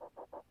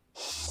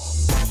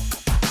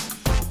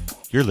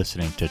You're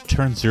listening to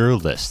Turn Zero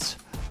Lists,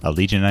 a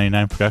Legion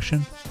 99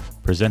 production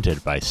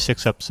presented by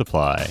 6UP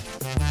Supply.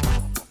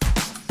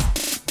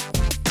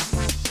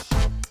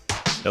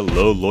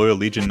 Hello, loyal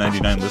Legion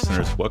 99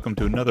 listeners. Welcome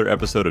to another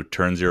episode of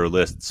Turn Zero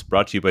Lists,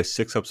 brought to you by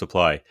 6UP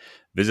Supply.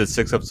 Visit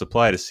 6UP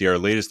Supply to see our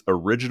latest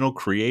original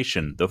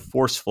creation, the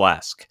Force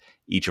Flask.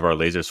 Each of our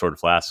laser sword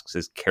flasks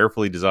is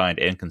carefully designed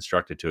and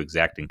constructed to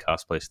exacting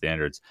cosplay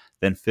standards,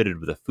 then fitted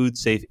with a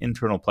food-safe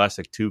internal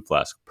plastic tube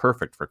flask,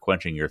 perfect for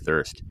quenching your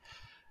thirst.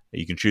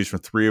 You can choose from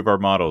three of our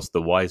models,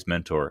 the Wise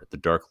Mentor, the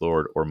Dark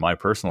Lord, or my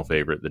personal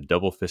favorite, the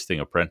Double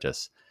Fisting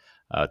Apprentice,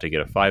 to get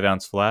a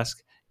 5-ounce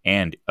flask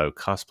and a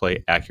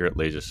cosplay-accurate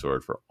laser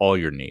sword for all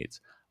your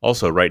needs.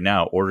 Also, right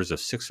now, orders of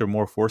 6 or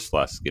more Force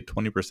Flasks get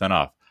 20%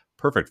 off,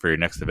 perfect for your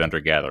next event or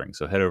gathering.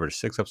 So head over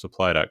to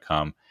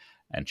 6upsupply.com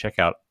and check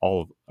out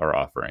all of our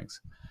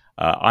offerings.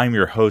 I'm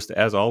your host,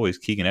 as always,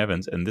 Keegan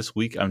Evans, and this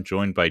week I'm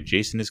joined by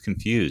Jason is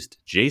Confused.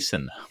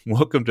 Jason,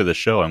 welcome to the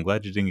show. I'm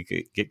glad you didn't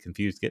get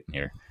confused getting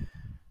here.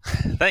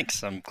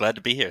 Thanks. I'm glad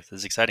to be here. This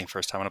is exciting.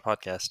 First time on a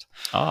podcast.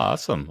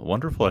 Awesome.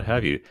 Wonderful to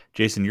have you.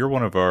 Jason, you're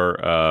one of our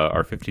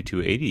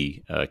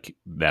 5280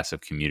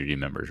 massive community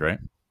members, right?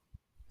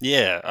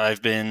 Yeah,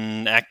 I've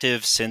been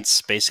active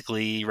since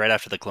basically right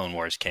after the Clone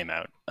Wars came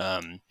out.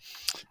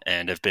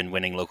 And I've been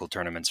winning local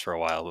tournaments for a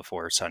while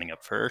before signing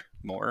up for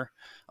more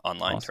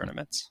online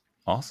tournaments.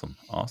 Awesome.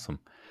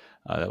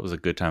 That was a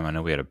good time. I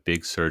know we had a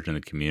big surge in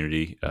the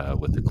community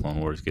with the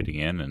Clone Wars getting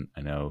in, and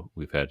I know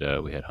we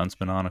had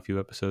Huntsman on a few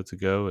episodes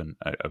ago, and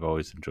I've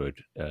always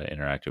enjoyed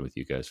interacting with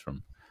you guys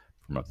from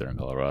up there in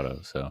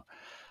Colorado. So,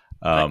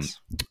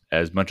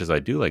 as much as I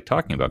do like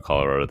talking about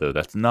Colorado, though,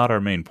 that's not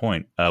our main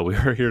point. We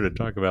are here to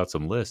talk about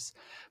some lists.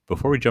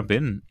 Before we jump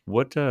in,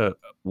 what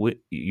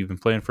you've been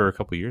playing for a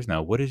couple of years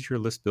now? What is your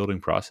list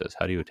building process?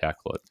 How do you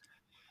tackle it?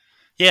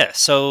 Yeah,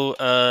 so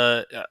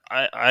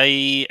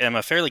I am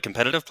a fairly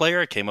competitive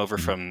player. I came over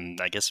from,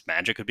 I guess,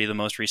 Magic would be the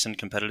most recent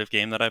competitive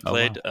game that I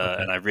played. Oh, wow.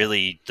 Okay.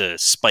 And the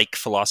spike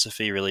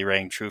philosophy really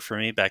rang true for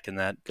me back in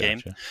that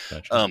game.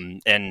 Gotcha.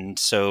 And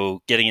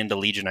so getting into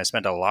Legion, I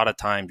spent a lot of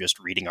time just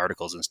reading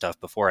articles and stuff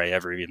before I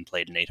ever even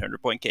played an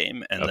 800-point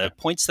game. And the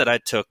points that I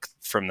took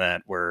from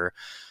that were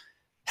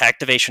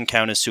activation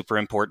count is super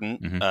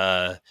important.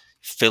 Mm-hmm.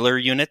 Filler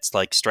units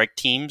like strike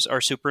teams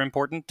are super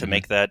important to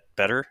make that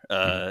better.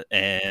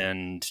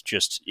 And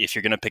just if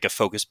you're going to pick a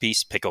focus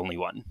piece, pick only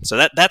one.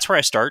 So that's where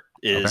I start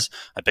is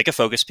I pick a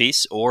focus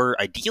piece, or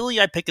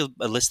ideally I pick a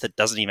list that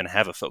doesn't even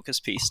have a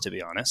focus piece, to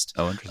be honest.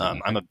 Oh,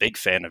 interesting. I'm a big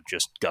fan of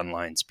just gun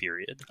lines,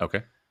 period.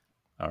 Okay.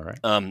 All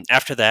right.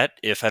 After that,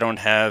 if I don't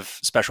have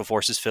special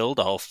forces filled,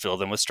 I'll fill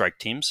them with strike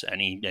teams.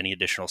 Any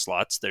additional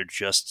slots, they're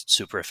just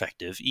super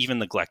effective. Even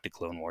the Galactic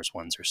Clone Wars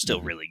ones are still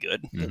really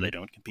good. They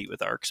don't compete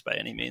with ARCs by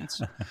any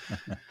means.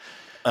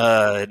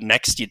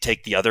 Next, you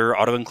take the other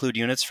auto-include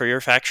units for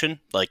your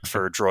faction. Like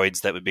for droids,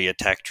 that would be a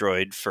attack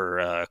droid.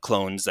 For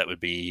clones, that would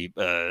be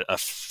a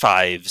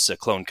 5s, a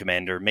clone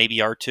commander, maybe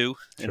R2,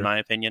 in my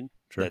opinion.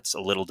 Sure. That's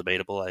a little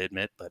debatable, I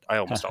admit, but I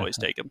almost always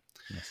take them.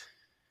 Yes.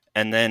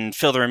 And then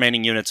fill the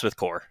remaining units with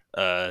core.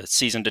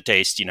 Season to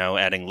taste,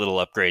 adding little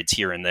upgrades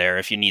here and there.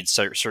 If you need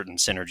certain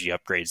synergy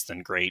upgrades,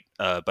 then great.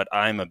 But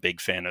I'm a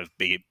big fan of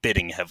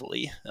bidding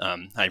heavily.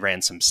 I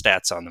ran some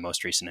stats on the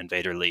most recent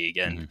Invader League,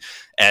 and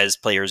as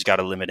players got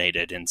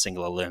eliminated in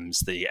single limbs,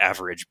 the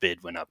average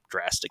bid went up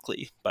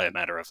drastically by a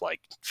matter of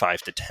like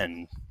 5 to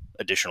 10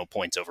 additional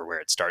points over where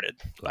it started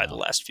by the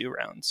last few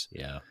rounds.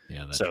 Yeah.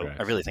 So tracks.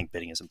 I really think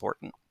bidding is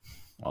important.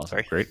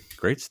 Awesome.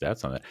 Great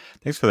stats on that.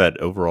 Thanks for that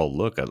overall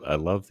look. I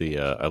love the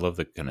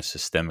kind of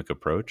systemic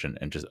approach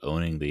and just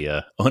owning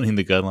the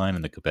gun line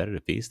and the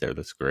competitive piece there.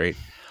 That's great.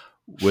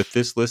 With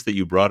this list that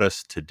you brought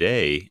us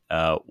today,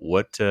 how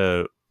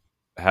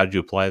did you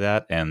apply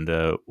that, and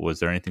was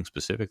there anything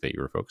specific that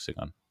you were focusing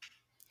on?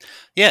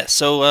 Yeah,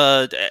 so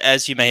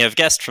as you may have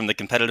guessed from the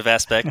competitive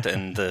aspect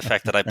and the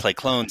fact that I play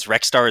clones,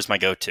 Rexstar is my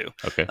go-to.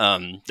 Okay.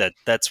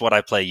 That's what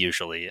I play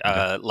usually.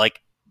 Like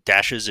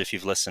dashes, if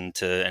you've listened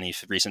to any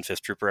recent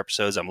Fifth Trooper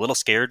episodes, I'm a little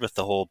scared with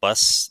the whole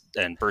bus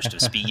and burst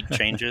of speed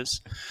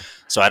changes.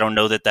 So I don't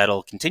know that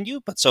that'll continue,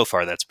 but so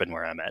far that's been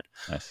where I'm at.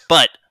 Nice.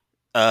 But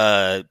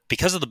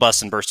because of the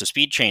bus and burst of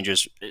speed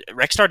changes,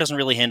 Rexstar doesn't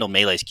really handle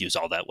melee skews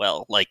all that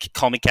well. Like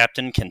Call Me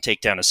Captain can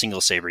take down a single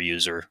saber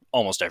user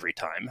almost every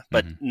time,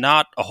 but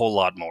not a whole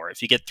lot more.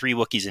 If you get 3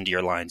 Wookiees into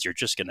your lines, you're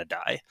just going to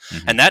die.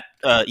 And that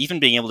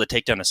even being able to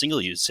take down a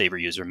single saber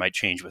user might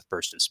change with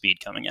burst of speed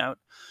coming out.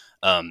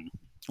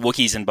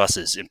 Wookiees and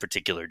buses in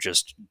particular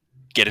just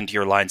get into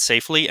your line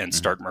safely and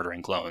start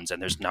murdering clones,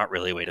 and there's not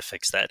really a way to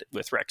fix that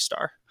with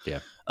Rexstar. Yeah.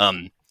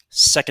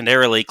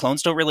 Secondarily,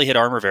 clones don't really hit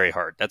armor very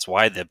hard. That's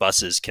why the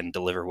buses can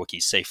deliver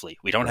Wookiees safely.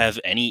 We don't have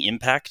any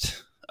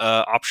impact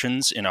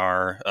options in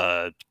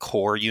our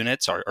core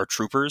units, our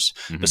troopers,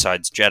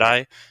 besides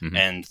Jedi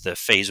and the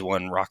Phase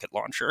 1 rocket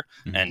launcher.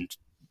 And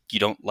you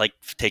don't like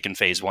taking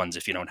Phase 1s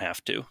if you don't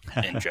have to,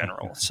 in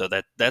general. So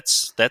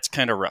that's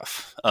kind of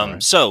rough.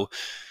 So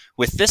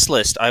With this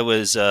list, I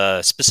was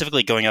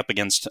specifically going up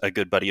against a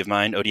good buddy of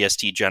mine,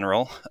 ODST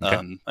General,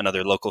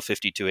 another local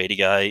 5280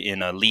 guy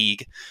in a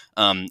league.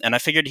 And I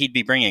figured he'd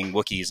be bringing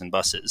Wookiees and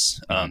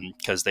buses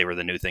because they were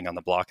the new thing on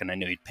the block, and I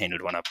knew he'd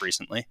painted one up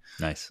recently.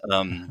 Nice.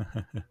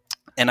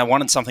 And I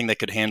wanted something that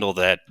could handle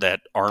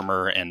that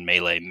armor and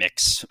melee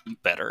mix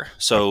better.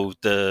 So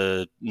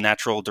the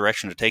natural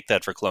direction to take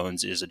that for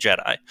clones is a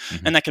Jedi.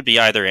 And that could be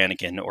either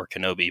Anakin or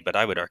Kenobi, but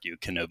I would argue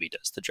Kenobi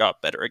does the job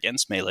better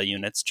against melee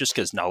units just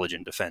because knowledge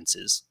and defense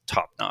is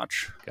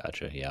top-notch.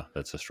 Gotcha. Yeah,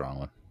 that's a strong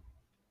one.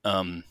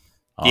 Awesome.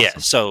 Yeah,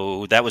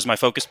 so that was my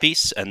focus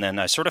piece, and then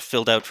I sort of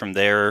filled out from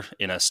there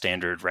in a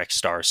standard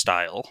Rexstar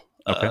style,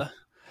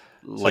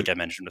 like I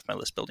mentioned with my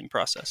list building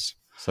process.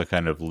 So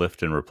kind of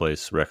lift and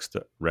replace Rex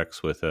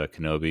with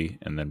Kenobi,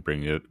 and then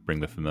bring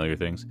the familiar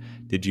things.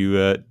 Did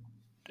you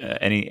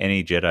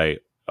any Jedi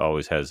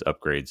always has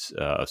upgrades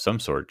of some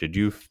sort? Did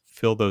you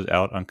fill those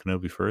out on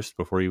Kenobi first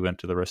before you went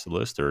to the rest of the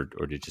list, or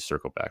did you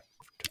circle back?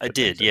 I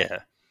did, yeah.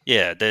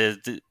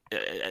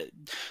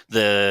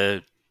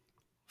 The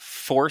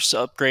Force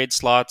upgrade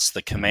slots,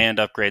 the command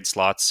upgrade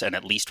slots, and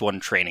at least one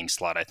training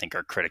slot, I think,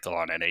 are critical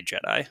on NA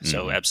Jedi.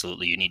 So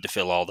absolutely, you need to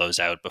fill all those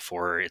out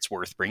before it's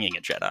worth bringing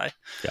a Jedi.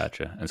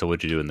 Gotcha. And so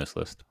what'd you do in this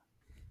list?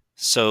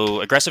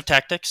 So aggressive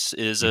tactics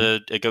is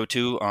a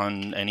go-to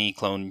on any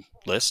clone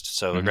list.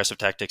 So aggressive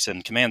tactics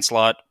and command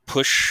slot,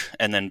 push,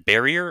 and then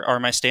barrier are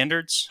my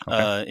standards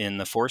in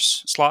the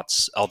force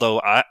slots.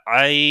 Although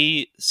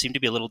I seem to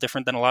be a little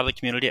different than a lot of the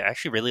community. I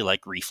actually really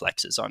like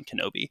reflexes on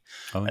Kenobi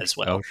as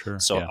well. Oh, sure.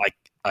 So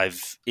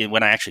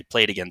when I actually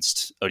played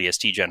against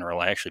ODST General,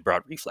 I actually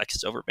brought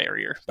reflexes over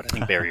barrier, but I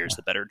think barrier is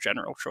the better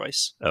general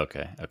choice.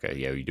 Okay.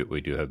 Yeah,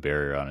 we do have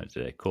barrier on it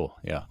today. Cool.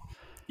 Yeah.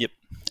 Yep.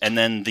 And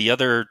then the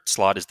other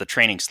slot is the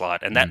training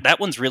slot. And that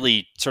one's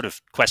really sort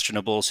of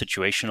questionable,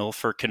 situational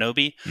for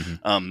Kenobi.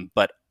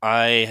 But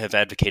I have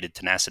advocated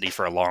tenacity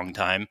for a long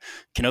time.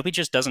 Kenobi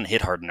just doesn't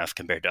hit hard enough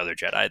compared to other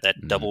Jedi.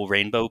 That double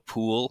rainbow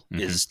pool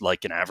is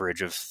like an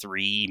average of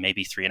 3,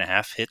 maybe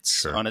 3.5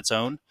 hits on its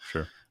own.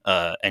 Sure.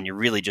 And you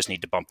really just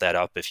need to bump that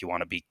up if you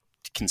want to be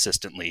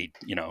consistently,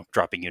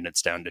 dropping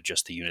units down to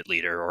just the unit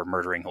leader or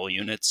murdering whole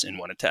units in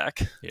one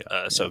attack.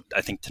 So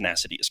I think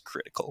tenacity is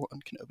critical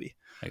on Kenobi.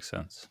 Makes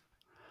sense.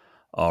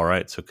 All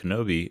right, so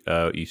Kenobi,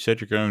 you said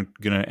you're going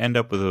to end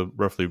up with a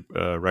roughly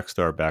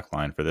Rexstar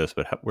backline for this,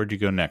 but where'd you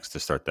go next to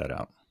start that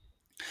out?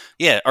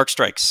 Yeah, arc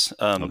strikes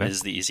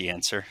is the easy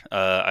answer.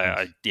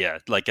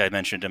 Like I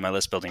mentioned in my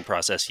list building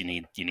process, you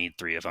need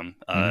 3 of them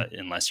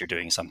unless you're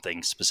doing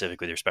something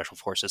specific with your special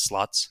forces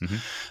slots.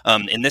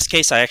 In this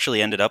case, I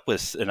actually ended up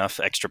with enough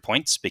extra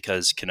points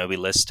because Kenobi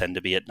lists tend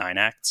to be at 9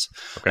 acts.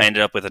 I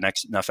ended up with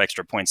enough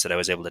extra points that I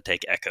was able to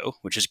take Echo,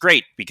 which is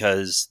great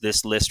because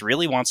this list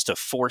really wants to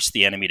force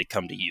the enemy to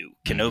come to you.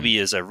 Kenobi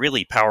is a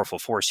really powerful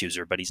force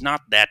user, but he's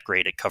not that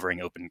great at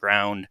covering open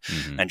ground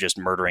and just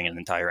murdering an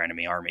entire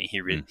enemy army.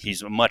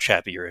 He's much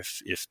happier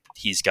if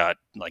he's got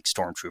like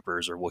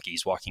stormtroopers or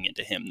Wookiees walking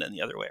into him than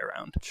the other way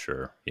around.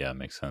 Sure. Yeah,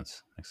 makes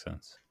sense.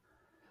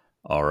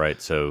 All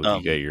right, so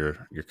you got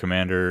your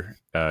commander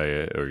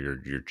or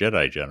your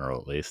Jedi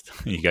general at least.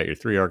 You got your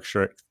 3 arc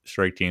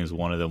strike teams,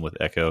 one of them with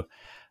Echo.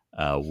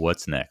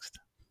 What's next?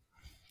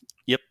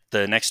 Yep,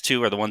 the next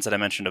 2 are the ones that I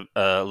mentioned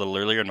a little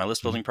earlier in my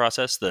list building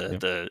process,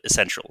 the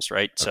essentials,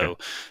 right? Okay. So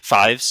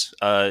 5s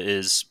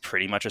is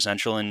pretty much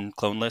essential in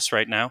clone lists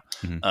right now.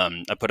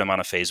 I put them on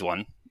a phase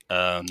 1.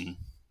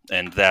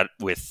 And that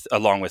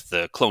along with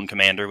the clone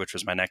commander, which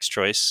was my next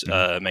choice,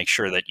 make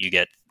sure that you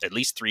get at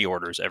least 3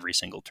 orders every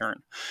single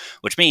turn,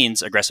 which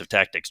means aggressive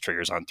tactics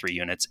triggers on 3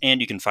 units, and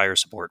you can fire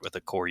support with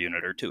a core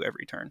unit or 2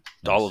 every turn.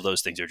 Nice. All of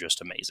those things are just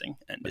amazing,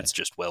 and it's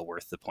just well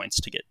worth the points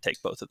to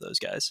take both of those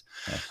guys.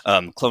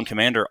 Nice. Clone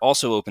commander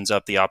also opens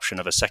up the option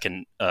of a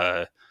second,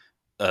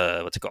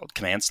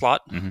 command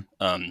slot.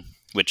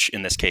 Which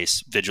in this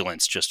case,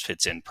 Vigilance just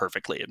fits in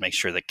perfectly. It makes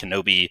sure that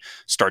Kenobi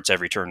starts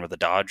every turn with a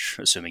dodge,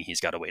 assuming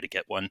he's got a way to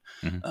get one,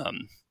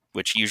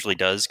 which he usually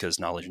does because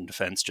knowledge and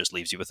defense just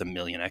leaves you with a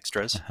million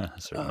extras.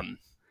 And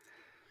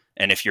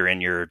if you're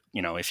in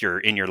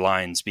your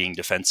lines being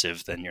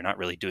defensive, then you're not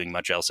really doing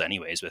much else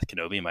anyways with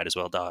Kenobi. You might as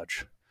well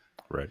dodge.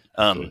 Right.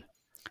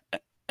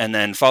 And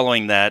then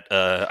following that,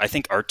 I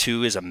think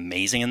R2 is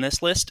amazing in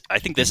this list. I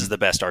think this is the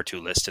best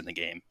R2 list in the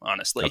game,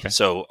 honestly. Okay.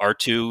 So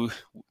R2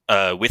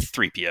 with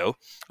 3PO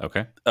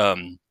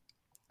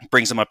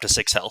brings him up to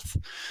 6 health.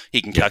 He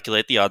can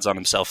calculate the odds on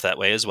himself that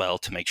way as well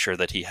to make sure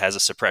that he has a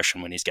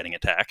suppression when he's getting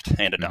attacked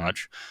and a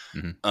dodge.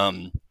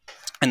 And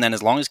then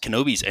as long as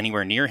Kenobi's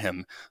anywhere near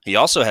him, he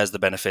also has the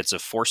benefits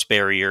of Force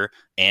Barrier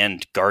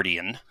and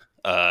Guardian.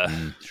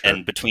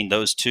 And between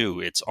those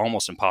 2, it's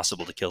almost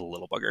impossible to kill the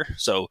little bugger.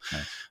 So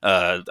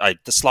I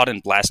slot in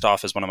Blast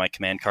Off as one of my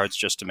command cards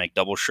just to make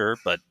double sure,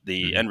 but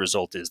the end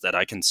result is that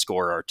I can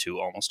score R2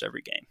 almost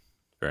every game.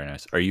 Very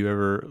nice. Are you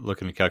ever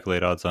looking to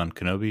calculate odds on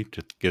Kenobi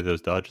to get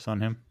those dodges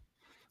on him?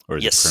 Or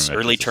is yes,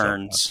 early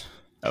turns.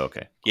 Oh,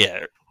 okay. Cool.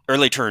 Yeah,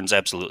 early turns,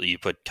 absolutely. You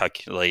put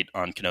Calculate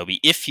on Kenobi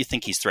if you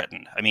think he's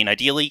threatened. I mean,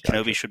 ideally,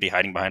 Kenobi should be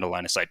hiding behind a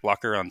line of sight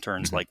blocker on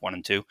turns like 1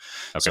 and 2. Okay.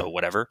 So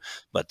whatever.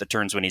 But the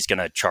turns when he's going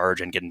to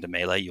charge and get into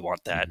melee, you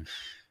want that.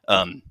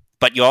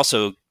 But you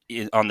also,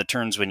 on the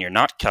turns when you're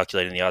not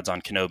calculating the odds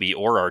on Kenobi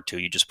or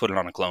R2, you just put it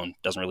on a clone.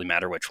 Doesn't really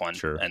matter which one.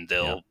 Sure. And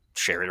they'll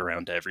share it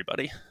around to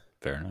everybody.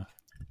 Fair enough.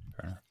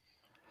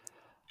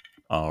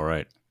 All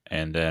right.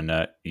 And then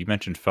you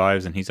mentioned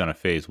 5s, and he's on a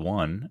phase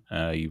 1.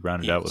 You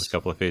rounded out with a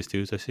couple of phase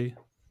 2s, I see.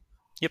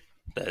 Yep,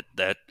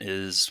 that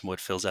is what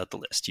fills out the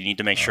list. You need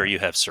to make sure you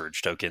have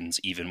surge tokens,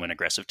 even when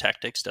aggressive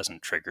tactics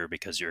doesn't trigger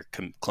because your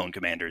clone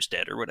commander is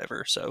dead or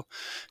whatever. So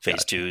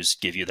phase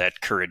 2s give you that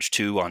courage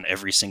 2 on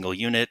every single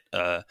unit,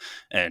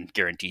 and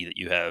guarantee that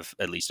you have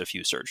at least a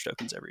few surge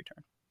tokens every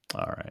turn.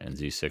 All right, and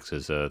Z6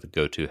 is the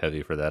go-to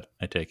heavy for that,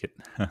 I take it.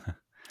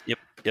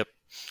 Yep.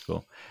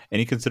 Cool.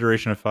 Any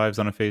consideration of 5s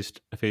on a phase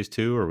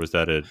 2, or was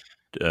that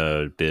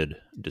a bid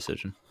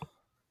decision?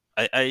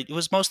 It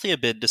was mostly a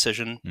bid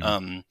decision.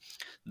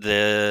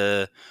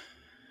 The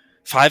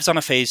 5s on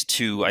a phase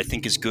 2, I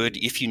think, is good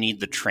if you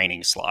need the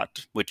training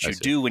slot, which you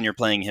do when you're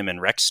playing him in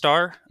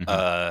Rexstar,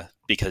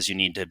 because you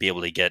need to be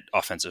able to get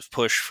offensive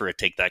push for a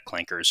take that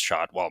clanker's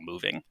shot while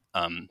moving.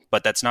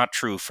 But that's not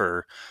true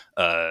for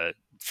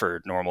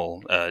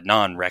normal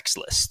non-Rex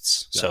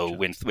lists. Gotcha. So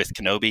with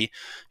Kenobi,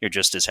 you're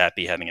just as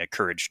happy having a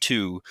Courage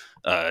 2,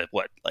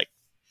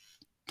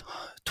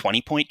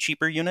 20-point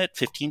cheaper unit,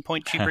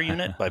 15-point cheaper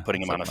unit by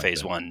putting him on a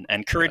phase 1.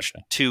 And Courage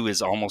 2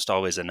 is almost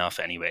always enough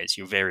anyways.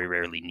 You very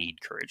rarely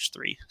need Courage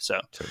 3.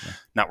 So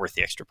not worth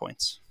the extra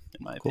points,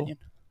 in my opinion.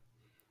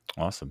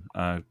 Awesome.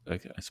 I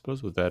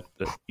suppose with that,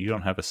 you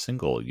don't have a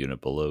single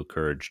unit below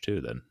Courage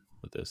 2 then.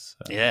 With this,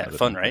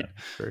 fun, right?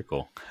 Very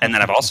cool. And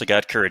then I've also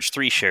got Courage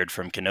 3 shared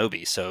from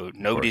Kenobi, so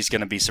nobody's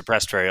going to be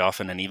suppressed very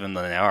often, and even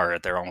when they are,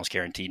 they're almost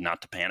guaranteed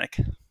not to panic.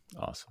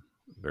 Awesome.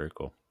 Very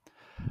cool.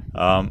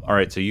 All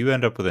right, so you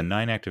end up with a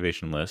 9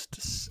 activation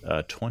list,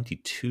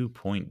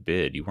 22-point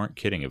bid. You weren't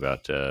kidding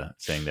about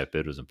saying that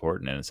bid was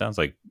important, and it sounds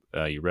like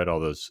you read all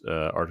those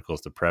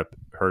articles to prep,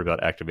 heard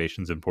about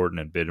activations important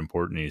and bid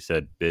important, and you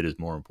said bid is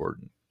more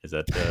important. Is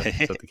that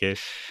the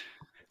case?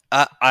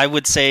 I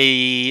would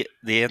say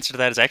the answer to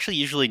that is actually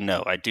usually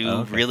no. I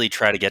do really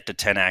try to get to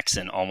 10x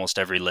in almost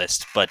every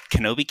list, but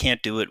Kenobi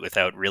can't do it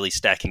without really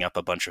stacking up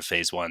a bunch of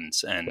phase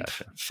 1s, and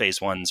phase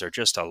 1s are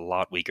just a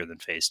lot weaker than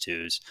phase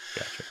 2s.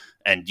 Gotcha.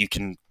 And you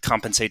can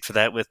compensate for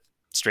that with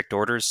strict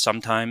orders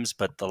sometimes,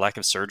 but the lack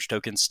of surge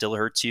tokens still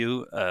hurts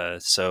you.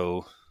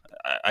 So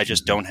I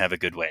just don't have a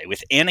good way.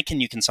 With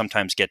Anakin, you can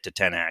sometimes get to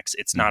 10x.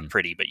 It's not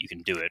pretty, but you can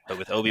do it. But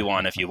with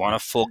Obi-Wan, if you want a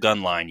full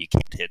gun line, you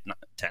can't hit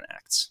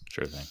 10x.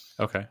 Sure thing.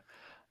 Okay.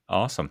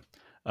 Awesome.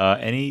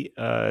 Any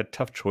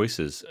tough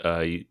choices?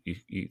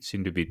 You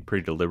seem to be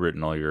pretty deliberate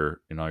in all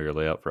your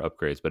layout for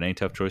upgrades, but any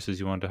tough choices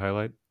you wanted to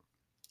highlight?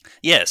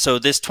 Yeah, so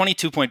this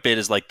 22-point bid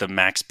is like the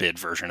max bid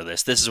version of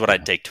this. This is what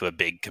I'd take to a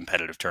big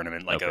competitive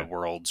tournament, like a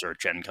Worlds or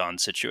Gen Con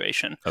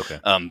situation. Okay.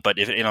 But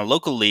if in a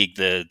local league,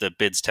 the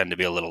bids tend to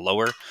be a little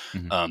lower.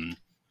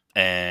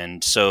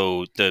 And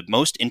so the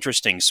most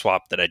interesting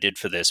swap that I did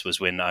for this was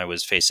when I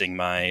was facing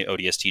my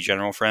ODST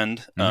general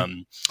friend.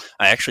 I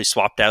actually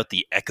swapped out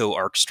the Echo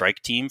Arc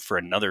Strike team for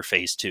another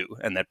phase 2,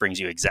 and that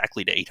brings you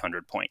exactly to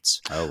 800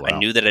 points. Oh, wow. I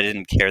knew that I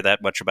didn't care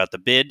that much about the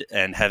bid,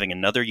 and having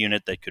another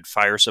unit that could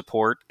fire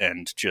support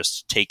and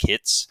just take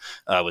hits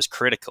was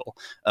critical.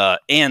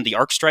 And the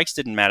Arc Strikes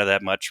didn't matter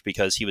that much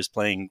because he was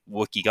playing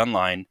Wookiee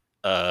Gunline.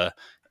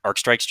 Arc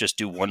Strikes just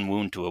do 1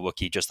 wound to a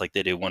Wookiee just like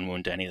they do 1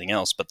 wound to anything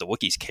else, but the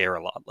Wookiees care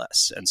a lot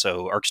less. And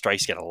so Arc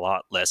Strikes get a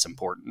lot less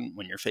important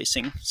when you're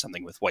facing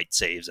something with white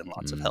saves and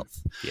lots of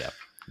health. Yeah,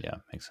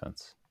 makes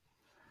sense.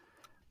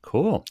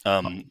 Cool.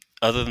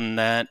 Other than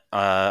that,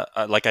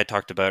 like I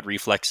talked about,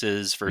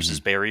 reflexes versus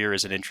barrier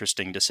is an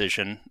interesting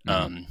decision.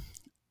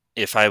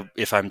 If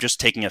I'm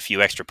just taking a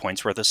few extra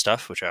points worth of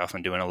stuff, which I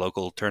often do in a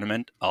local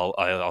tournament,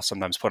 I'll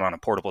sometimes put on a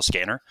portable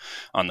scanner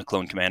on the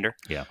clone commander,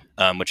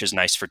 which is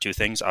nice for 2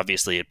 things.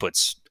 Obviously, it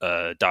puts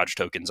dodge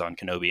tokens on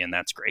Kenobi, and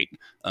that's great.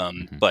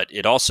 But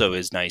it also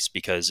is nice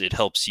because it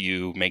helps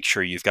you make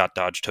sure you've got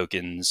dodge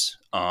tokens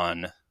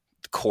on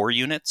the core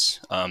units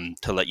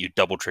to let you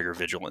double trigger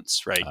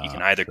vigilance, right? You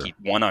can either keep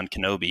 1 on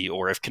Kenobi,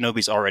 or if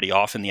Kenobi's already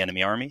off in the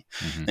enemy army,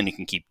 then you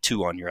can keep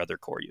 2 on your other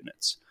core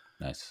units.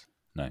 Nice.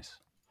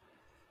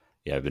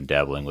 Yeah, I've been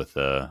dabbling with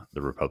the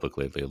Republic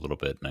lately a little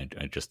bit, and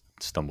I just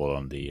stumbled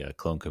on the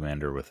clone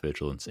commander with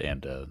vigilance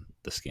and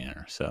the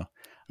scanner. So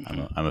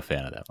I'm a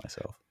fan of that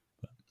myself.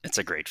 It's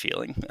a great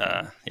feeling.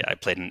 I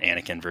played an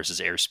Anakin versus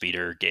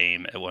Airspeeder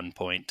game at one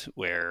point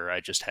where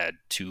I just had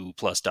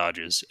 2+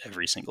 dodges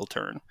every single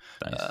turn,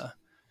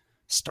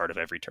 start of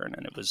every turn,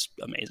 and it was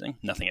amazing.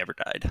 Nothing ever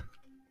died.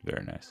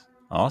 Very nice.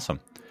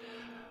 Awesome.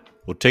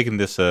 Well, taking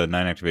this 9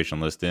 activation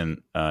list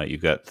in,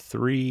 you've got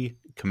 3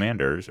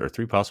 commanders, or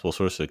 3 possible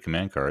sources of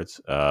command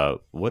cards.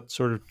 What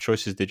sort of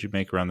choices did you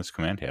make around this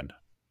command hand?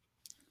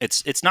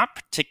 It's not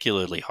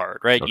particularly hard,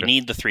 right? Okay. You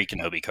need the 3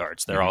 Kenobi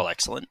cards; they're all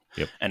excellent.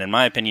 Yep. And in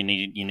my opinion,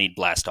 you need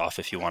Blast Off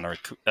if you want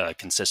to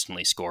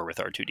consistently score with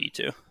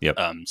R2D2. Yep.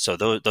 So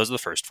those are the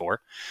first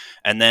 4,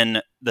 and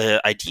then the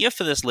idea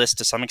for this list,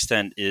 to some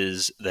extent,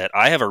 is that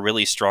I have a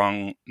really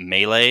strong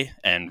melee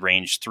and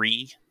range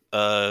 3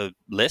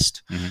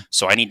 list,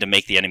 so I need to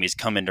make the enemies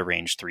come into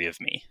range 3 of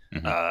me.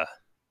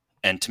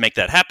 And to make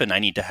that happen, I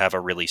need to have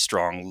a really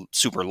strong,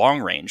 super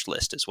long range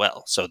list as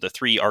well. So the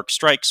 3 arc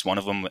strikes, one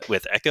of them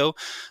with Echo,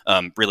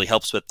 really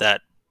helps with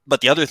that. But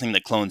the other thing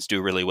that clones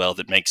do really well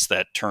that makes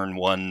that turn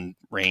 1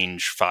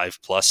 range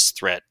 5+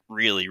 threat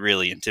really,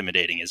 really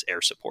intimidating is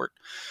air support.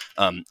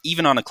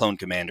 Even on a clone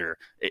commander,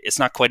 it's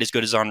not quite as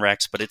good as on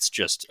Rex, but it's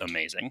just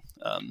amazing.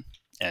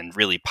 And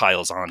really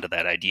piles on to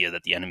that idea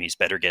that the enemies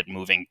better get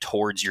moving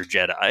towards your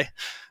Jedi.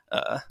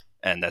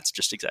 And that's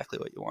just exactly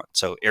what you want.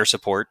 So air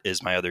support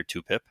is my other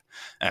 2-pip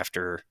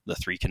after the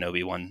 3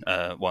 Kenobi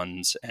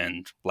ones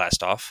and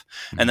Blast Off.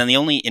 And then the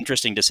only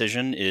interesting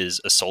decision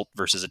is Assault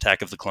versus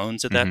Attack of the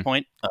Clones at that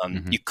point.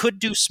 You could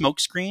do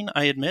Smokescreen,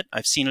 I admit.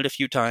 I've seen it a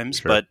few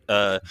times. Sure.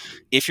 But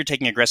if you're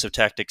taking aggressive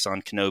tactics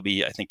on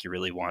Kenobi, I think you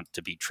really want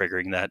to be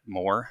triggering that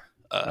more.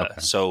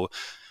 So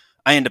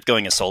I end up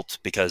going Assault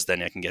because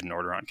then I can get an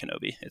order on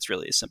Kenobi. It's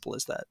really as simple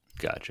as that.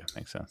 Gotcha.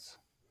 Makes sense.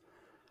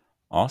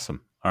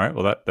 Awesome. All right,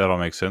 well, that all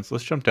makes sense.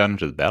 Let's jump down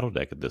into the battle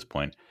deck at this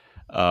point.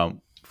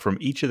 From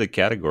each of the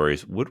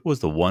categories, what was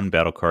the one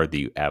battle card that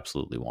you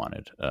absolutely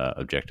wanted?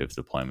 Objectives,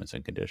 deployments,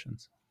 and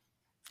conditions.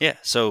 Yeah,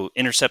 so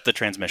Intercept the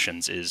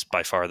Transmissions is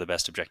by far the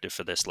best objective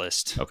for this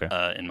list,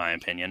 in my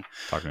opinion.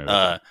 Talk to me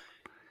about that.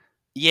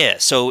 Yeah,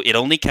 so it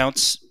only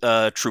counts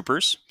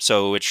troopers,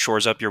 so it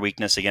shores up your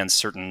weakness against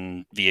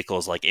certain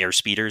vehicles like air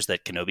speeders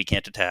that Kenobi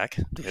can't attack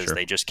because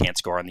they just can't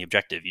score on the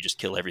objective. You just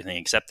kill everything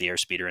except the air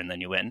speeder and then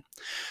you win.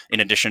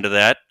 In addition to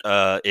that,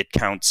 it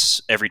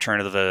counts every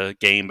turn of the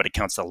game, but it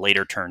counts the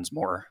later turns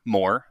more.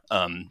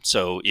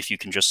 So if you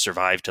can just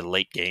survive to the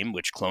late game,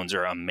 which clones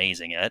are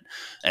amazing at,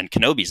 and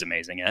Kenobi's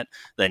amazing at,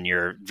 then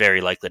you're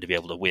very likely to be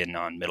able to win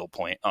on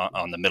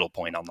the middle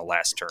point on the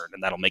last turn,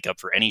 and that'll make up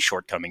for any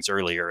shortcomings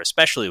earlier,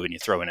 especially when you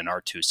throw in an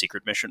R2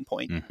 secret mission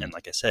point. And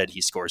like I said, he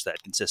scores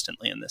that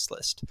consistently in this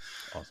list.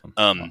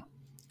 Awesome.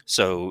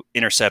 So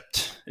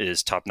Intercept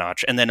is top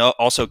notch, and then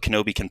also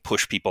Kenobi can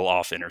push people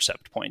off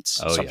Intercept points.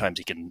 Sometimes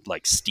he can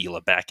like steal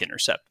a back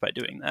Intercept by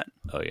doing that.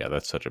 Oh yeah,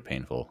 that's such a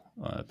painful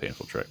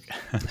trick.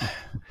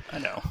 I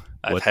know.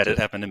 I've had it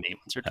happen to me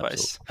once or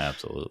twice.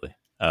 Absolutely.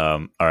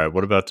 All right.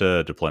 What about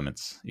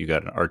deployments? You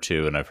got an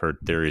R2, and I've heard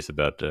theories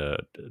about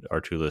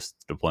R2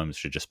 list deployments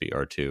should just be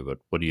R2. But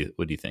what do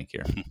you think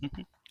here?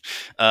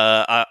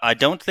 I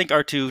don't think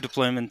R2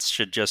 deployments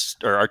should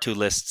just, or R2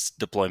 lists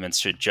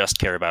deployments should just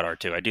care about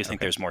R2. I do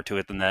think there's more to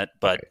it than that,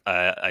 but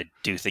I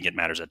do think it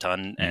matters a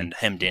ton. And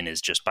Hemmed In is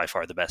just by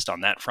far the best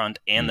on that front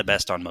and the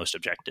best on most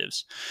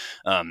objectives.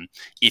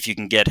 If you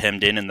can get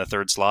Hemmed In the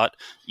third slot,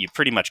 you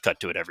pretty much cut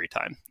to it every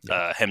time.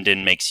 Hemmed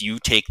In makes you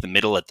take the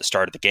middle at the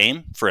start of the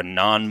game. For a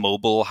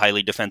non-mobile,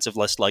 highly defensive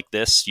list like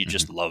this, you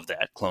just love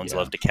that. Clones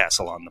love to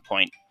castle on the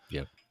point.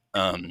 Yep.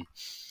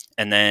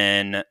 And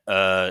then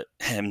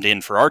Hemmed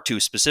In for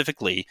R2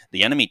 specifically,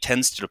 the enemy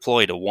tends to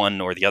deploy to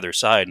one or the other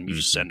side, and you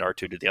just send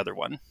R2 to the other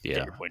one.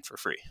 Get your point for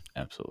free.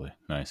 Absolutely.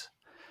 Nice.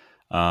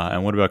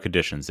 And what about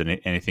conditions?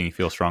 Anything you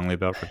feel strongly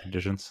about for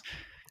conditions?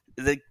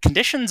 The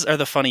conditions are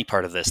the funny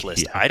part of this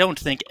list. I don't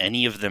think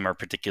any of them are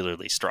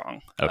particularly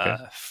strong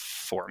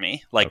for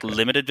me.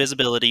 Limited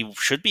visibility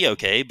should be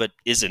okay, but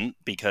isn't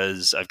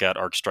because I've got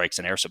arc strikes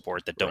and air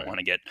support that don't want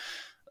to get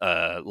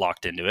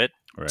locked into it.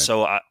 Right.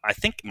 So I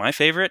think my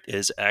favorite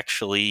is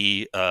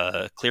actually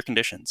Clear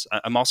Conditions.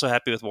 I'm also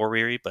happy with War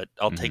Weary, but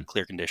I'll take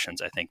Clear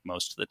Conditions, I think,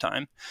 most of the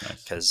time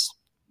because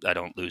I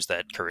don't lose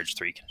that Courage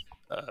 3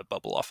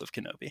 bubble off of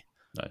Kenobi.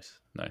 Nice.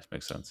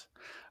 Makes sense.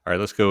 All right,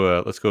 let's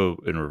go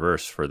in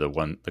reverse for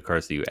the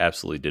cards that you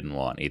absolutely didn't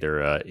want.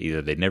 Either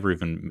they never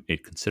even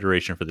made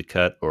consideration for the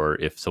cut, or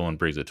if someone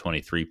brings a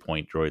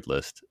 23-point droid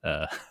list,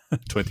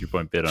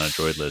 23-point bid on a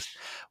droid list,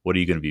 what are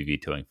you going to be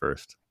vetoing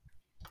first?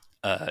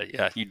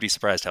 You'd be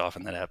surprised how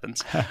often that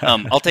happens.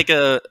 I'll take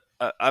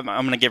I'm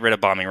going to get rid of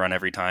Bombing Run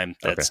every time.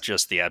 That's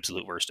just the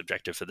absolute worst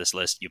objective for this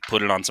list. You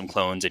put it on some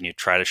clones and you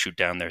try to shoot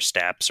down their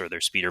Staps or their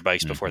speeder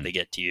bikes before they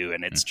get to you,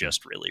 and it's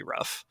just really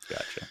rough.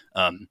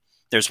 Gotcha.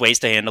 There's ways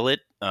to handle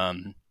it.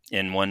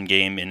 In one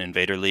game in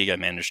Invader League, I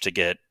managed to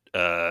get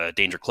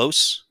Danger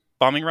Close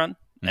Bombing Run,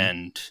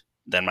 and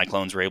then my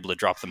clones were able to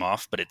drop them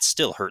off, but it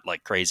still hurt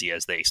like crazy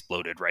as they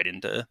exploded right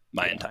into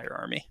my entire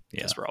army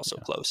because we're all so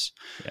close.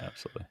 Yeah,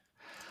 absolutely.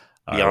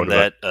 Beyond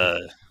that,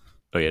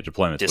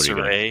 deployments.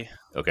 Disarray.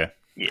 Okay.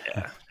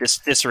 Yeah,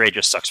 Disarray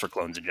just sucks for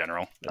clones in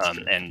general,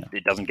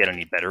 it doesn't get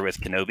any better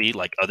with Kenobi.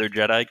 Like other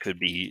Jedi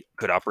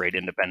could operate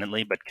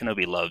independently, but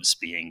Kenobi loves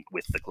being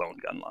with the clone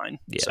gun line.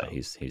 Yeah, so,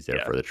 he's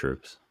there for the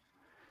troops.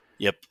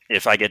 Yep.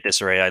 If I get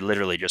Disarray, I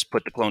literally just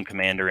put the clone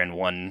commander in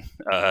one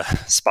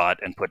spot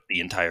and put the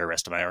entire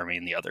rest of my army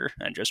in the other,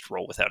 and just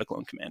roll without a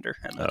clone commander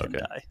and let them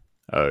die.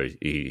 Oh,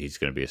 he's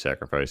going to be a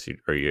sacrifice.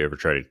 Are you ever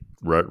try to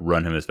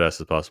run him as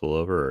fast as possible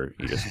over, or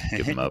you just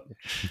give him up?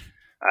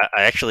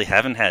 I actually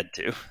haven't had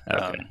to.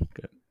 Okay,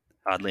 good.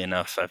 Oddly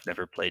enough, I've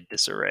never played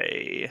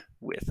Disarray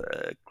with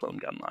a clone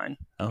gun line.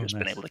 I've just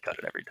been able to cut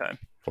it every time.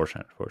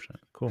 Fortunate.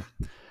 Cool.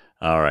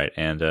 All right,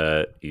 and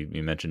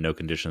you mentioned no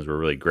conditions were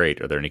really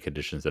great. Are there any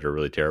conditions that are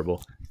really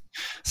terrible?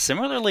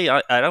 Similarly,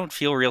 I don't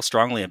feel real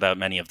strongly about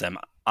many of them.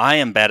 I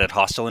am bad at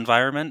hostile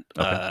environment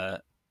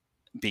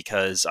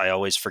because I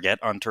always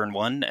forget on turn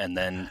 1, and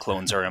then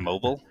clones are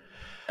immobile.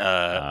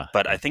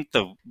 But I think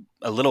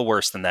a little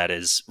worse than that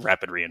is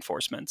rapid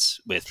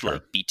reinforcements with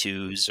like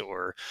B2s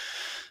or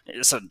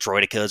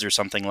droidicas or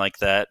something like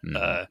that.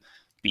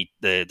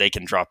 They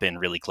can drop in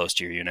really close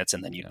to your units,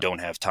 and then you don't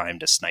have time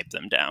to snipe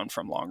them down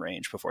from long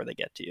range before they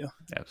get to you.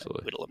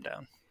 Absolutely. Whittle them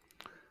down.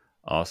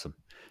 Awesome.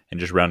 And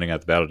just rounding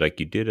out the battle deck,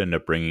 you did end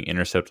up bringing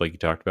Intercept, like you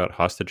talked about,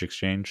 Hostage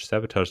Exchange,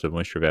 Sabotage the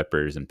Moisture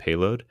Evaporators and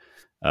Payload,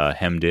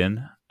 Hemmed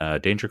In,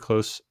 Danger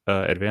Close,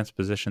 Advanced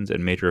Positions,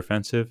 and Major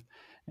Offensive.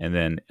 And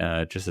then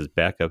just as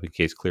backup, in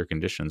case Clear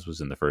Conditions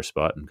was in the first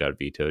spot and got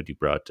vetoed, you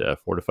brought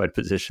Fortified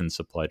Positions,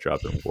 Supply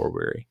Drop, and War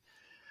Weary.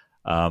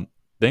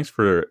 Thanks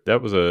for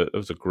that. Was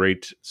a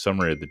great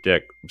summary of the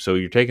deck. So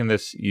you're taking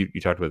this. You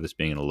talked about this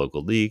being in a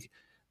local league.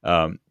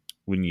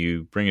 When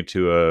you bring it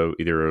to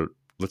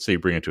let's say you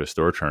bring it to a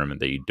store tournament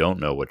that you don't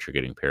know what you're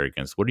getting paired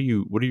against. What are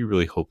you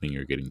really hoping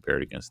you're getting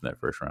paired against in that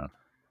first round?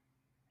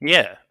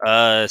 Yeah.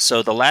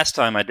 So the last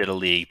time I did a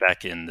league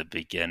back in the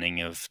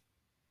beginning of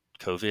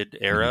COVID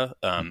era,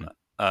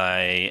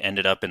 I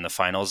ended up in the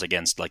finals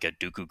against like a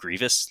Dooku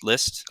Grievous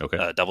list,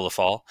 Double the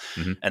Fall,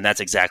 and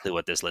that's exactly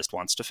what this list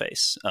wants to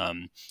face.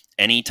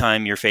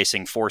 Anytime you're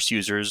facing Force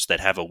users that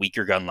have a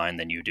weaker gun line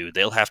than you do,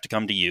 they'll have to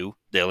come to you.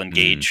 They'll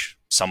engage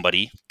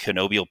somebody.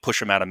 Kenobi will push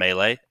them out of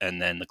melee,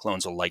 and then the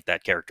clones will light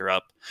that character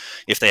up.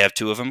 If they have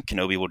 2 of them,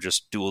 Kenobi will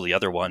just duel the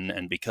other one,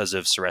 and because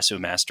of Ceresu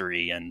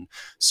Mastery and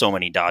so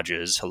many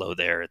dodges, hello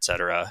there,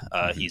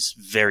 etc., he's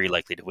very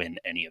likely to win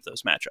any of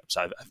those matchups.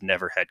 I've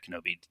never had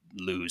Kenobi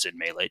lose in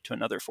melee to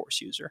another Force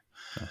user.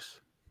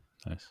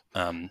 Nice.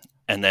 And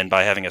then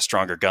by having a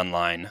stronger gun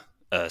line,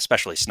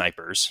 especially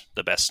snipers,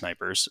 the best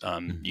snipers,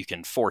 you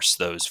can force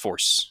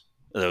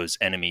those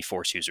enemy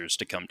Force users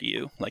to come to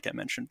you, like I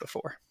mentioned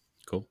before.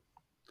 Cool.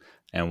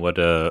 And what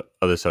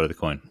other side of the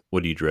coin?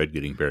 What do you dread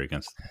getting paired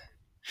against?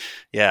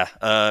 Yeah,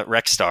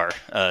 Rexstar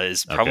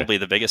is probably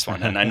the biggest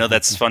one, and I know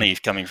that's funny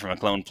coming from a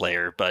clone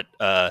player, but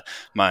I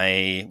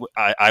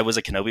was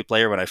a Kenobi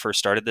player when I first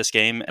started this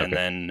game, and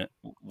then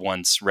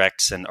once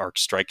Rex and Arc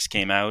Strikes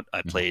came out,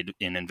 I played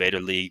in Invader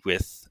League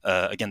with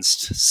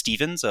against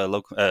Stevens,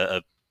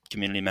 a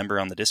community member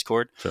on the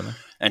Discord,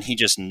 and he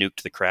just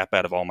nuked the crap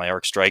out of all my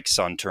Arc Strikes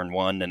on turn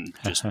 1 and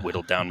just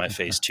whittled down my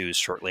phase 2s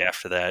shortly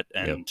after that,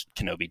 and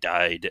Kenobi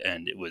died,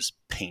 and it was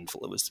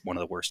painful. It was one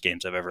of the worst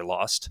games I've ever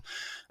lost,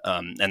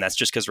 and that's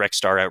just because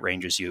Rexstar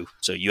outranges you,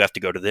 so you have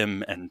to go to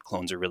them, and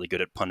clones are really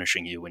good at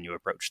punishing you when you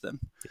approach them.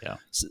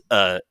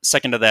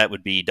 Second to that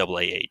would be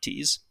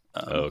AAATs.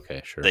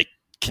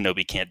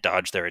 Kenobi can't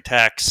dodge their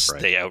attacks.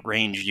 They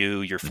outrange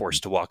you. You're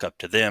forced to walk up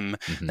to them.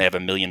 They have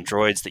 1 million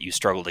droids that you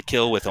struggle to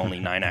kill with only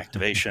 9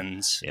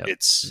 activations.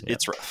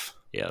 It's rough.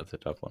 Yeah, it's a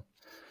tough one.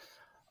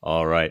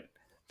 All right.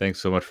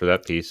 Thanks so much for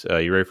that piece.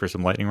 You ready for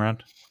some lightning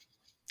round?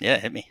 Yeah,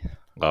 hit me.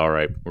 All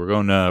right. We're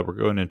going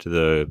into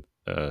the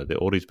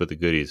oldies but the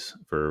goodies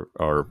for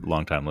our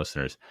longtime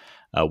listeners.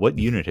 What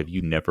unit have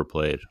you never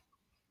played?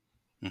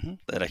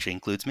 That actually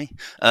includes me.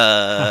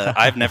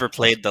 I've never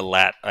played the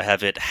LAT. I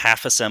have it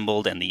half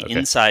assembled and the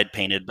inside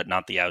painted, but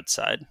not the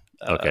outside.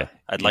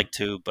 I'd like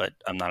to, but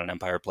I'm not an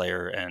Empire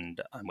player,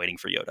 and I'm waiting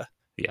for Yoda.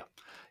 Yeah,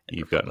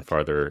 you've gotten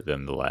farther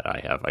than the LAT I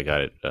have. I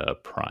got it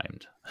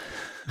primed,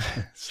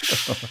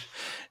 so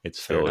it's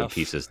still in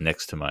pieces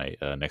next to my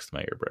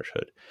airbrush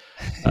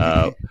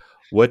hood.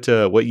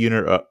 What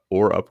unit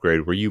or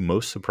upgrade were you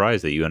most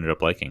surprised that you ended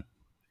up liking?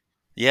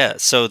 Yeah,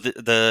 so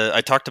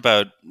I talked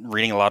about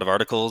reading a lot of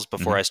articles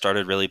before I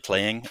started really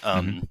playing,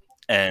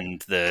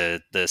 and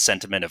the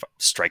sentiment of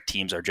strike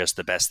teams are just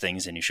the best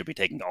things, and you should be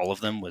taking all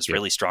of them was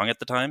really strong at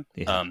the time.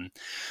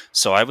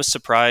 So I was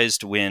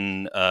surprised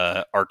when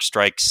Arc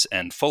Strikes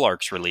and Full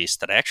Arcs released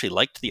that I actually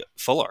liked the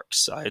Full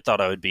Arcs. I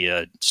thought I would be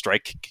a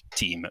strike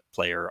team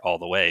player all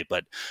the way,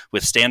 but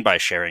with standby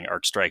sharing,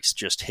 Arc Strikes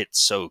just hit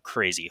so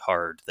crazy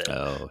hard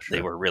that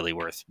they were really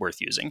worth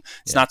using.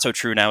 It's not so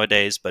true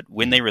nowadays, but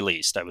when they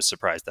released, I was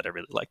surprised that I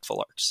really liked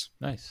Full Arcs.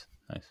 Nice.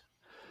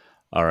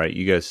 All right,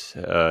 you guys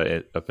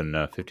up in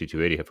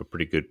 5280 have a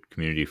pretty good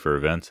community for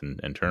events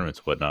and tournaments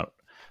and whatnot,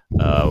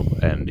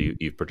 and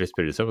you've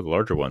participated in some of the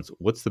larger ones.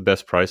 What's the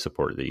best prize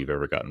support that you've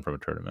ever gotten from a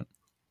tournament?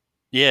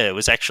 Yeah, it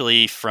was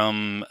actually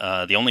from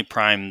the only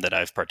Prime that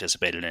I've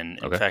participated in.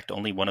 In fact,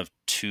 only one of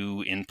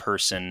 2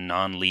 in-person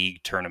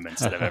non-league tournaments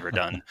that I've ever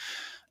done.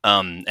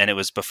 And it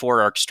was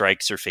before Arc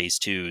Strikes or Phase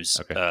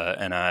 2s,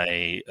 and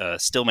I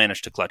still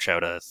managed to clutch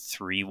out a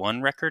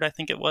 3-1 record, I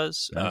think it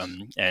was,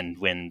 and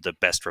win the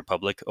Best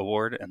Republic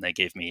award, and they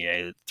gave me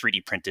a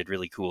 3D printed,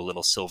 really cool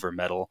little silver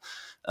medal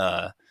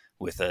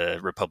with a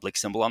Republic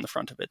symbol on the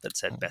front of it that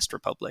said Best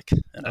Republic,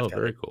 and I've got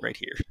very it cool. right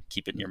here.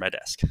 Keep it near my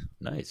desk.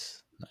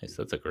 Nice.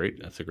 That's a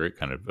great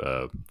kind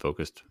of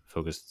focused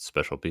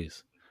special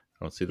piece.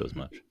 I don't see those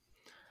much.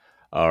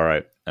 All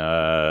right,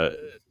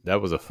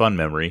 that was a fun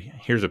memory.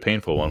 Here's a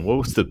painful one.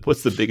 What's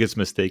the biggest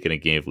mistake in a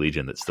game of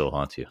Legion that still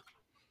haunts you?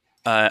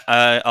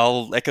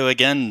 I'll echo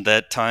again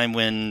that time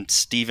when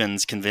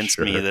Stevens convinced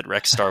me that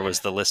Rexstar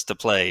was the list to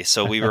play.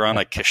 So we were on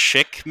a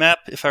Kashyyyk map,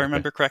 if I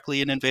remember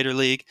correctly, in Invader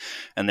League,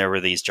 and there were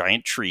these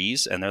giant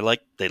trees, and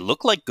they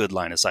look like good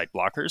line of sight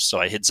blockers. So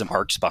I hid some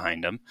arcs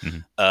behind them,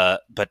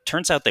 but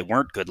turns out they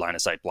weren't good line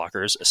of sight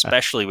blockers,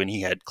 especially when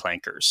he had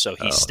clankers. So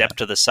he stepped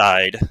to the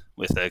side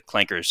with the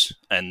clankers,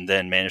 and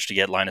then managed to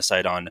get line of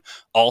sight on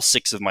all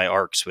 6 of my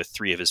arcs with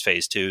 3 of his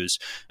phase 2s,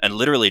 and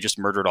literally just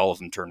murdered all of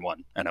them turn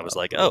 1. And I was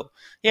like, oh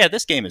yeah,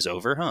 this game is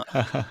over,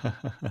 huh?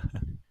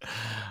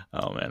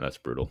 Oh man, that's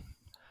brutal.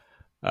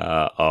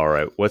 All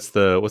right, what's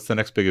the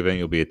next big event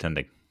you'll be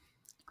attending?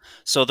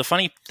 So the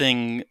funny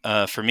thing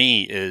for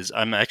me is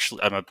I'm a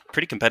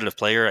pretty competitive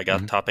player. I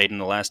got top 8 in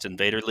the last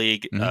Invader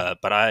League,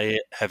 but I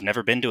have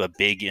never been to a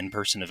big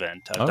in-person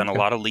event. I've done a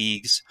lot of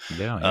leagues,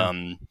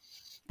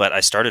 but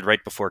I started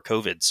right before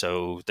COVID,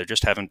 so there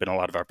just haven't been a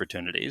lot of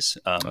opportunities.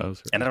 And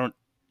I don't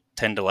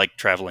tend to like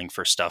traveling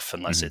for stuff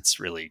unless it's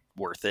really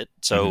worth it.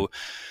 So.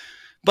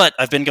 But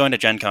I've been going to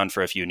Gen Con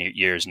for a few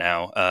years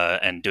now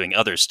and doing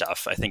other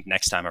stuff. I think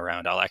next time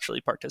around I'll actually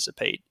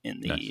participate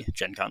in the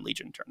Gen Con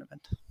Legion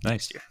tournament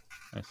next year.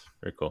 Nice.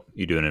 Very cool.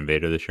 You doing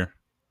Invader this year?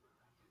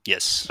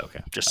 Yes.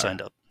 Okay. Just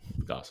signed up.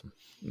 Awesome.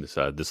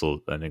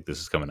 I think this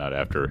is coming out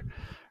after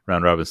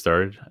Round Robin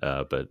started.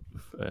 But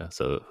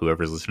so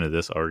whoever's listening to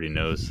this already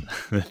knows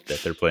that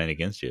they're playing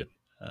against you.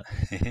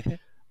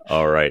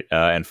 All right.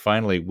 And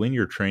finally, when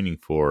you're training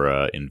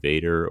for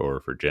Invader or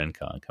for Gen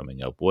Con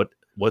coming up,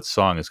 what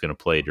song is going to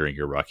play during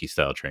your Rocky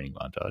style training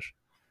montage?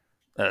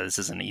 This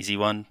is an easy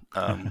one.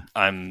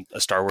 I'm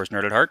a Star Wars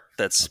nerd at heart.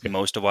 That's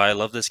most of why I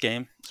love this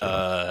game.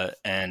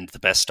 And the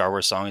best Star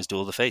Wars song is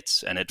Duel of the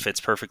Fates, and it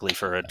fits perfectly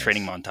for a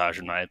training montage,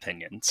 in my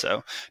opinion.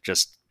 So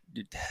just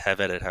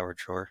have at it, Howard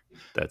Shore.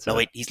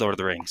 Wait, he's Lord of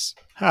the Rings.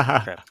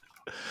 Crap.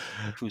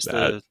 Who's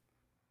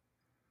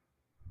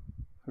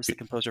the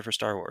composer for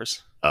Star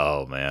Wars?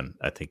 Oh man,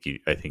 I think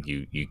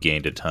you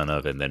gained a ton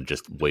of and then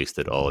just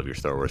wasted all of your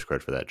Star Wars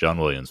credit for that. John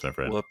Williams, my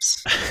friend.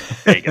 Whoops.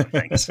 There you go.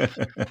 Thanks.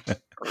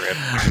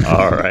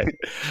 All right.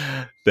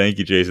 Thank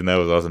you, Jason. That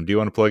was awesome. Do you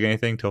want to plug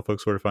anything? Tell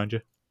folks where to find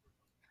you.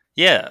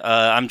 Yeah,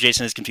 I'm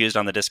Jason is Confused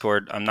on the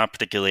Discord. I'm not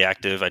particularly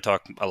active. I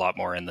talk a lot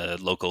more in the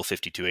local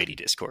 5280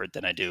 Discord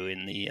than I do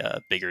in the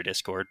bigger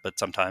Discord, but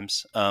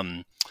sometimes.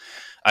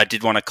 I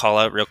did want to call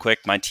out real quick,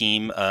 my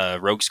team,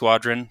 Rogue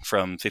Squadron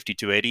from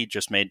 5280,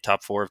 just made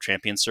top 4 of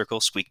Champions Circle,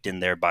 squeaked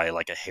in there by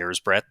like a hair's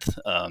breadth.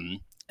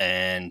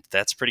 And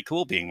that's pretty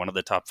cool, being one of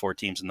the top 4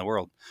 teams in the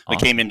world. Awesome.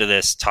 We came into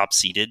this top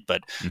seeded,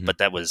 but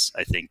that was,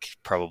 I think,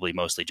 probably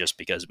mostly just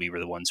because we were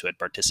the ones who had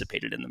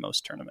participated in the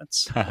most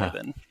tournaments more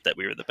than that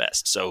we were the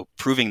best. So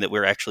proving that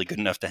we're actually good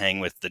enough to hang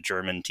with the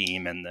German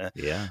team and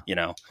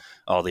the,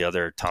 all the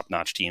other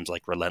top-notch teams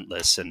like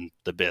Relentless and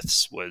the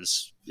Biths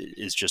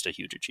is just a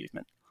huge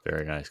achievement.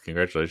 Very nice.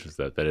 Congratulations.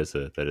 That is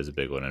a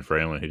big one. And for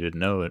anyone who didn't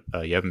know it,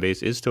 Yavin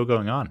Base is still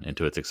going on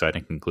into its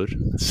exciting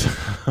conclusion. So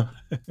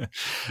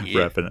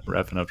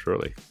wrapping up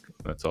shortly.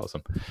 That's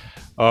awesome.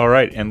 All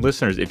right. And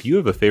listeners, if you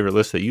have a favorite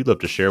list that you'd love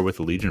to share with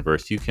the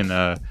Legionverse, you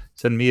can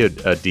send me a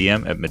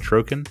DM at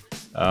Metrokin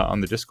on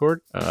the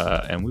Discord,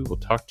 and we will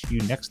talk to you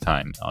next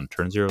time on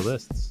Turn Zero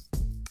Lists.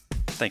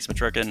 Thanks,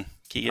 Metrokin.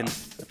 Keegan.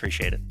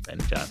 Appreciate it.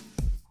 Anytime.